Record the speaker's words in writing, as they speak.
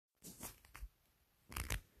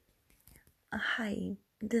Hi,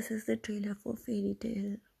 this is the trailer for Fairy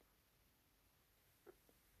Tale.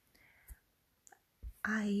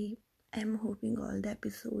 I am hoping all the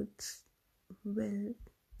episodes will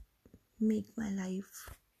make my life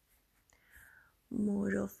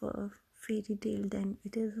more of a fairy tale than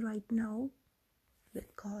it is right now,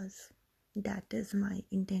 because that is my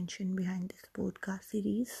intention behind this podcast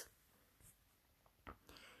series.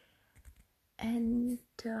 And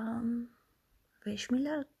wish me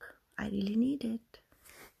luck. I really need it.